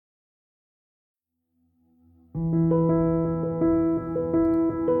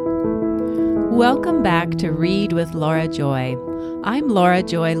Welcome back to Read with Laura Joy. I'm Laura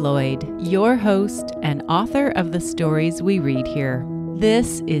Joy Lloyd, your host and author of the stories we read here.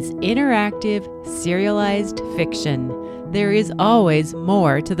 This is interactive, serialized fiction. There is always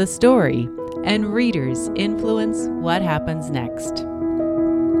more to the story, and readers influence what happens next.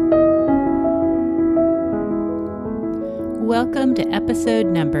 Welcome to episode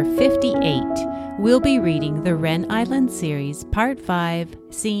number 58. We'll be reading the Wren Island series, Part 5,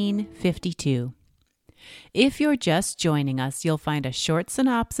 Scene 52. If you're just joining us, you'll find a short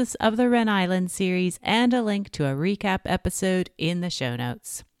synopsis of the Wren Island series and a link to a recap episode in the show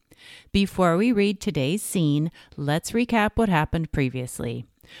notes. Before we read today's scene, let's recap what happened previously.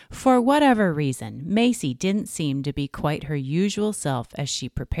 For whatever reason, Macy didn't seem to be quite her usual self as she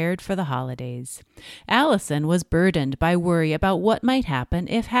prepared for the holidays. Allison was burdened by worry about what might happen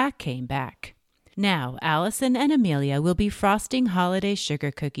if Hack came back. Now, Allison and Amelia will be frosting holiday sugar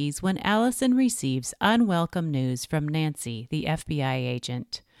cookies when Allison receives unwelcome news from Nancy, the FBI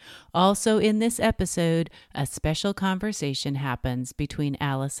agent. Also in this episode, a special conversation happens between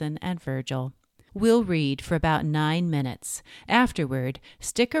Allison and Virgil. We'll read for about 9 minutes. Afterward,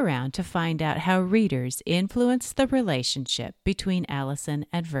 stick around to find out how readers influence the relationship between Allison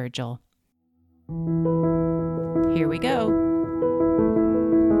and Virgil. Here we go.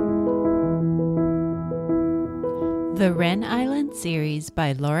 The Wren Island series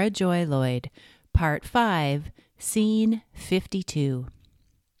by Laura Joy Lloyd, Part 5, Scene 52.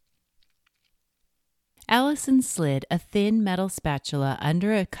 Allison slid a thin metal spatula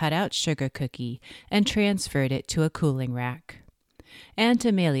under a cutout sugar cookie and transferred it to a cooling rack. Aunt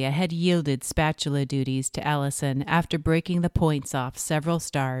Amelia had yielded spatula duties to Allison after breaking the points off several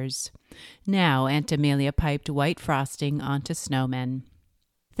stars. Now Aunt Amelia piped white frosting onto snowmen.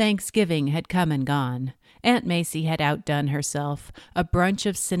 Thanksgiving had come and gone. Aunt Macy had outdone herself. A brunch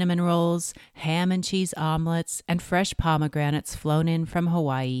of cinnamon rolls, ham and cheese omelets, and fresh pomegranates flown in from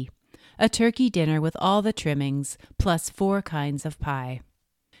Hawaii. A turkey dinner with all the trimmings, plus 4 kinds of pie.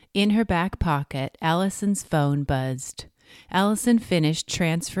 In her back pocket, Allison's phone buzzed. Allison finished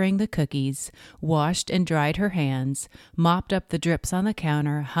transferring the cookies, washed and dried her hands, mopped up the drips on the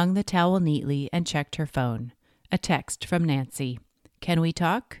counter, hung the towel neatly, and checked her phone. A text from Nancy. "Can we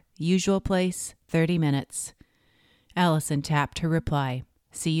talk? Usual place, 30 minutes. Allison tapped her reply.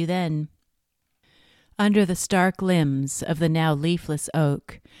 "See you then." Under the stark limbs of the now leafless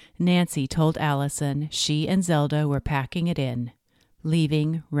oak, Nancy told Allison she and Zelda were packing it in,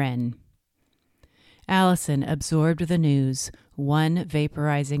 leaving Wren. Allison absorbed the news, one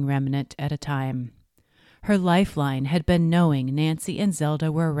vaporizing remnant at a time. Her lifeline had been knowing Nancy and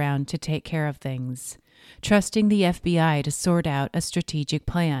Zelda were around to take care of things, trusting the FBI to sort out a strategic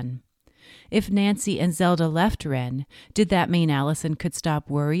plan. If Nancy and Zelda left Wren, did that mean Allison could stop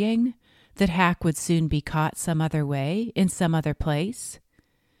worrying? That Hack would soon be caught some other way, in some other place?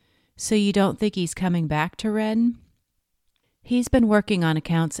 "So you don't think he's coming back to Wren?" "He's been working on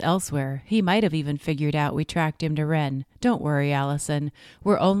accounts elsewhere. He might have even figured out we tracked him to Wren. Don't worry, Allison.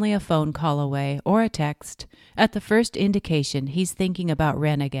 We're only a phone call away, or a text. At the first indication he's thinking about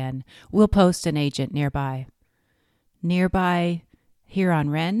Wren again, we'll post an agent nearby." "Nearby here on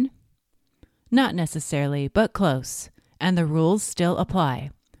Wren?" "Not necessarily, but close. And the rules still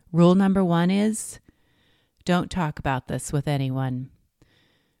apply. Rule number 1 is, don't talk about this with anyone."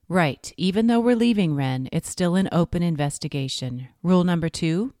 "Right. Even though we're leaving Wren, it's still an open investigation. Rule number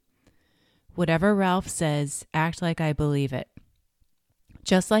 2, whatever Ralph says, act like I believe it.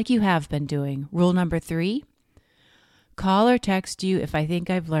 Just like you have been doing. Rule number 3, call or text you if I think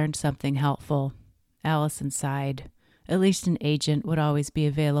I've learned something helpful." Allison sighed. At least an agent would always be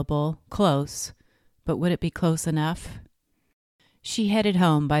available. Close. But would it be close enough? She headed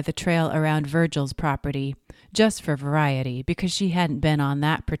home by the trail around Virgil's property, just for variety, because she hadn't been on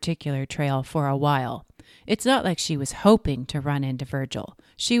that particular trail for a while. It's not like she was hoping to run into Virgil.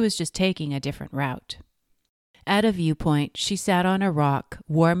 She was just taking a different route. At a viewpoint, she sat on a rock,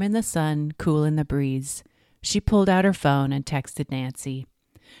 warm in the sun, cool in the breeze. She pulled out her phone and texted Nancy.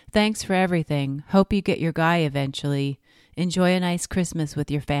 "Thanks for everything. Hope you get your guy eventually. Enjoy a nice Christmas with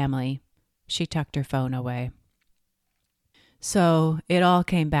your family." She tucked her phone away. So it all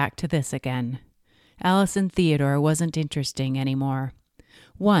came back to this again. Allison Theodore wasn't interesting anymore.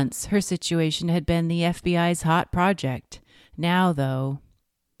 Once, her situation had been the FBI's hot project. Now, though,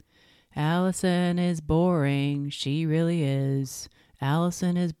 "Allison is boring, she really is.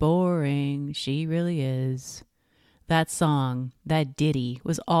 Allison is boring, she really is." That song, that ditty,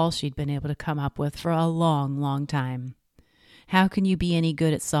 was all she'd been able to come up with for a long, long time. How can you be any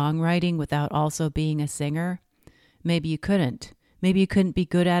good at songwriting without also being a singer? Maybe you couldn't. Maybe you couldn't be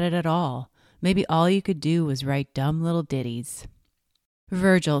good at it at all. Maybe all you could do was write dumb little ditties.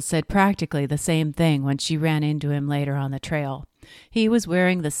 Virgil said practically the same thing when she ran into him later on the trail. He was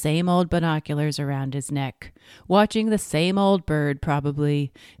wearing the same old binoculars around his neck, watching the same old bird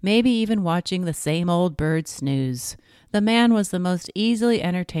probably, maybe even watching the same old bird snooze. The man was the most easily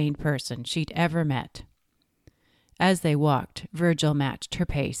entertained person she'd ever met. As they walked, Virgil matched her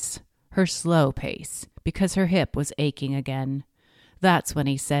pace, her slow pace, because her hip was aching again. That's when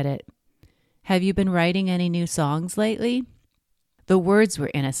he said it. "Have you been writing any new songs lately?" The words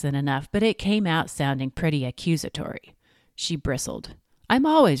were innocent enough, but it came out sounding pretty accusatory. She bristled. "I'm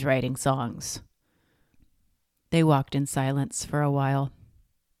always writing songs." They walked in silence for a while.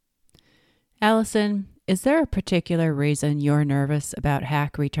 "Allison, is there a particular reason you're nervous about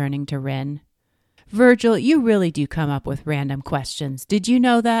Hack returning to Wren?" "Virgil, you really do come up with random questions. Did you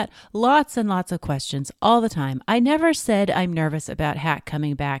know that? Lots and lots of questions all the time. I never said I'm nervous about Hack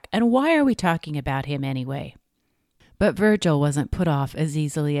coming back, and why are we talking about him anyway?" But Virgil wasn't put off as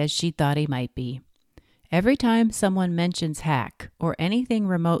easily as she thought he might be. Every time someone mentions Hack or anything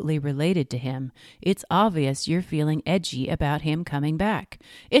remotely related to him, it's obvious you're feeling edgy about him coming back.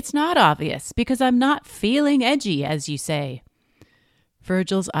 "It's not obvious because I'm not feeling edgy, as you say."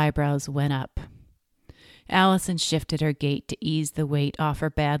 Virgil's eyebrows went up. Allison shifted her gait to ease the weight off her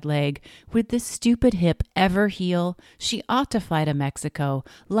bad leg. Would this stupid hip ever heal? She ought to fly to Mexico,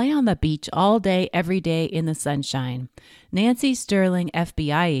 lay on the beach all day, every day in the sunshine. Nancy Sterling,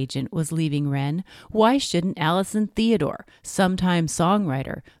 FBI agent, was leaving Wren. Why shouldn't Allison Theodore, sometime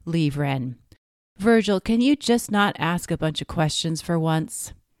songwriter, leave Wren? "Virgil, can you just not ask a bunch of questions for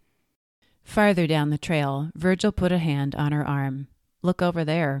once?" Farther down the trail, Virgil put a hand on her arm. "Look over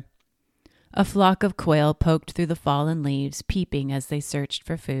there." A flock of quail poked through the fallen leaves, peeping as they searched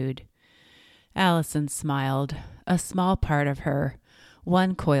for food. Allison smiled. A small part of her,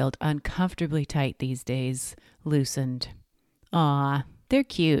 one coiled uncomfortably tight these days, loosened. "Aw, they're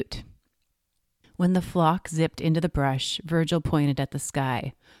cute." When the flock zipped into the brush, Virgil pointed at the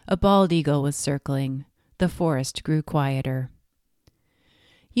sky. A bald eagle was circling. The forest grew quieter.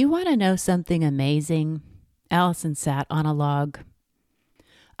 "You want to know something amazing?" Allison sat on a log.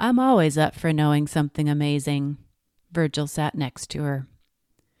 "I'm always up for knowing something amazing." Virgil sat next to her.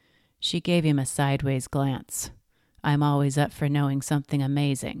 She gave him a sideways glance. "I'm always up for knowing something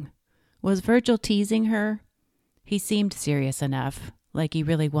amazing." Was Virgil teasing her? He seemed serious enough, like he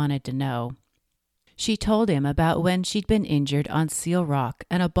really wanted to know. She told him about when she'd been injured on Seal Rock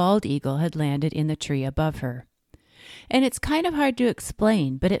and a bald eagle had landed in the tree above her. "And it's kind of hard to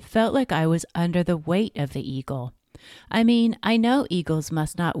explain, but it felt like I was under the weight of the eagle. I mean, I know eagles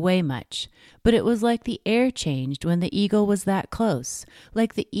must not weigh much, but it was like the air changed when the eagle was that close,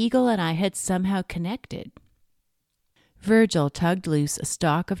 like the eagle and I had somehow connected." Virgil tugged loose a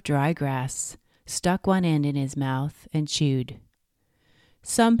stalk of dry grass, stuck one end in his mouth, and chewed.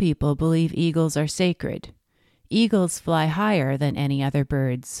 "Some people believe eagles are sacred. Eagles fly higher than any other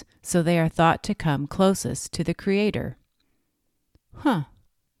birds, so they are thought to come closest to the Creator." "Huh.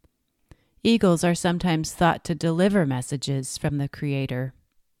 Eagles are sometimes thought to deliver messages from the Creator."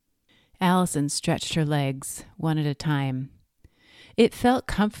 Allison stretched her legs, one at a time. It felt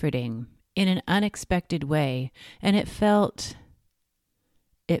comforting in an unexpected way, and it felt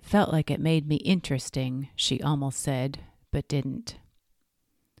like it made me interesting, she almost said, but didn't.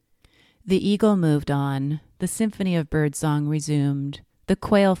 The eagle moved on. The symphony of birdsong resumed. The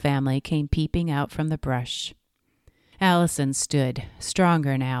quail family came peeping out from the brush. Allison stood,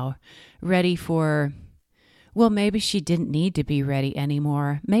 stronger now, ready for... Well, maybe she didn't need to be ready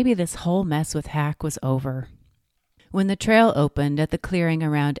anymore. Maybe this whole mess with Hack was over. When the trail opened at the clearing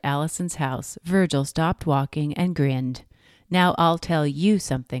around Allison's house, Virgil stopped walking and grinned. "Now I'll tell you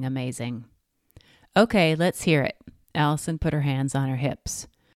something amazing." "Okay, let's hear it." Allison put her hands on her hips.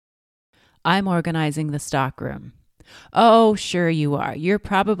 "I'm organizing the stockroom." "Oh, sure you are. You're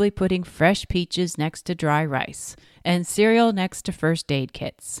probably putting fresh peaches next to dry rice and cereal next to first aid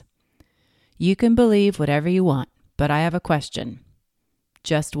kits." "You can believe whatever you want, but I have a question."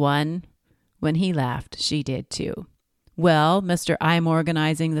 "Just one?" When he laughed, she did too. "Well, Mr. I'm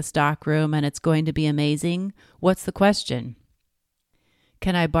organizing the stockroom and it's going to be amazing. What's the question?"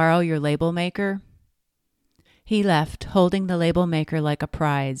 "Can I borrow your label maker?" He left, holding the label maker like a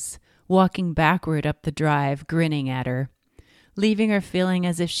prize, walking backward up the drive, grinning at her, leaving her feeling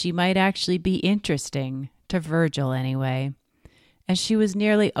as if she might actually be interesting, to Virgil anyway. And she was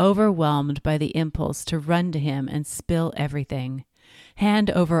nearly overwhelmed by the impulse to run to him and spill everything. hand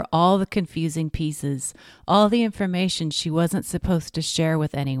over all the confusing pieces, all the information she wasn't supposed to share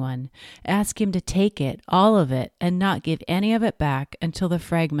with anyone, ask him to take it, all of it, and not give any of it back until the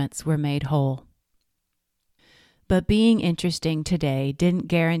fragments were made whole. But being interesting today didn't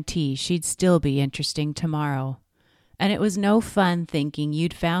guarantee she'd still be interesting tomorrow. And it was no fun thinking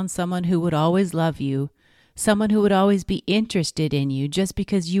you'd found someone who would always love you, someone who would always be interested in you just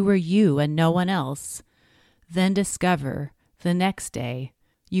because you were you and no one else. Then discover, the next day,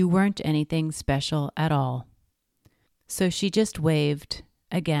 you weren't anything special at all. So she just waved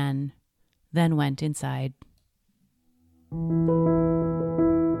again, then went inside.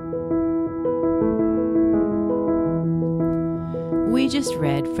 We just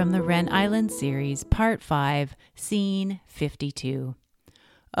read from the Wren Island series, Part 5, Scene 52.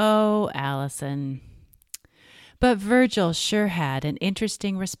 Oh, Allison. But Virgil sure had an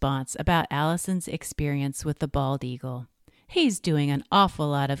interesting response about Allison's experience with the bald eagle. He's doing an awful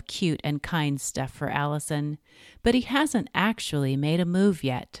lot of cute and kind stuff for Allison, but he hasn't actually made a move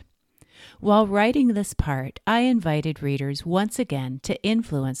yet. While writing this part, I invited readers once again to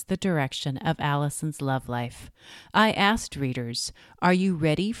influence the direction of Allison's love life. I asked readers, are you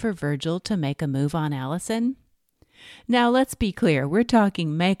ready for Virgil to make a move on Allison? Now let's be clear, we're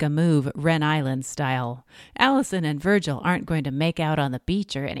talking make a move Wren Island style. Allison and Virgil aren't going to make out on the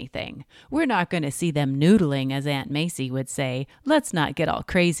beach or anything. We're not going to see them noodling, as Aunt Macy would say. Let's not get all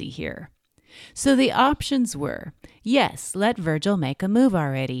crazy here. So the options were, yes, let Virgil make a move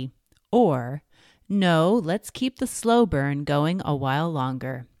already. Or, no, let's keep the slow burn going a while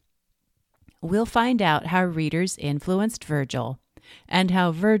longer. We'll find out how readers influenced Virgil, and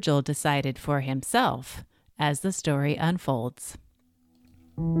how Virgil decided for himself as the story unfolds.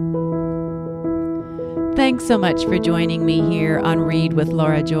 Thanks so much for joining me here on Read with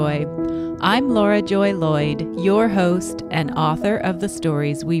Laura Joy. I'm Laura Joy Lloyd, your host and author of the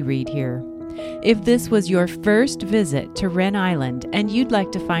stories we read here. If this was your first visit to Wren Island and you'd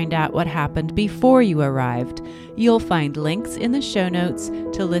like to find out what happened before you arrived, you'll find links in the show notes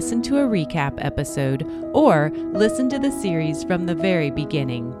to listen to a recap episode or listen to the series from the very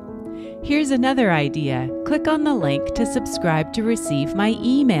beginning. Here's another idea. Click on the link to subscribe to receive my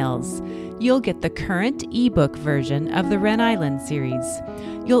emails. You'll get the current ebook version of the Wren Island series.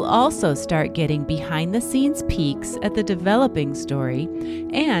 You'll also start getting behind-the-scenes peeks at the developing story,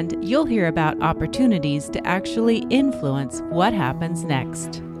 and you'll hear about opportunities to actually influence what happens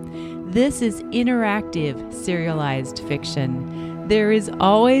next. This is interactive, serialized fiction. There is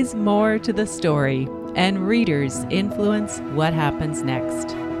always more to the story, and readers influence what happens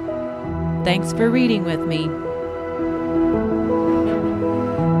next. Thanks for reading with me.